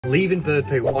Leaving bird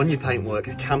poo on your paintwork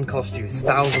can cost you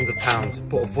thousands of pounds,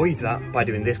 but avoid that by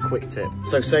doing this quick tip.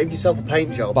 So save yourself a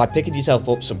paint job by picking yourself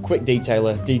up some quick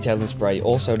detailing spray,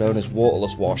 also known as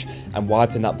waterless wash, and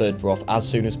wiping that bird poo off as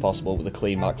soon as possible with a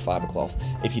clean mark fibre cloth.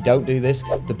 If you don't do this,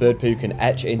 the bird poo can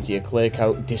etch into your clear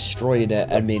coat, destroying it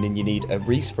and meaning you need a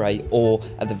respray or,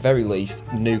 at the very least,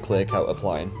 new clear coat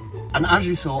applying. And as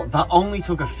you saw, that only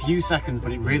took a few seconds,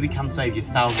 but it really can save you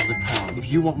thousands of pounds.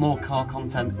 If you want more car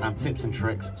content and tips and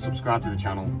tricks, subscribe to the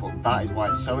channel, but that is why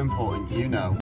it's so important you know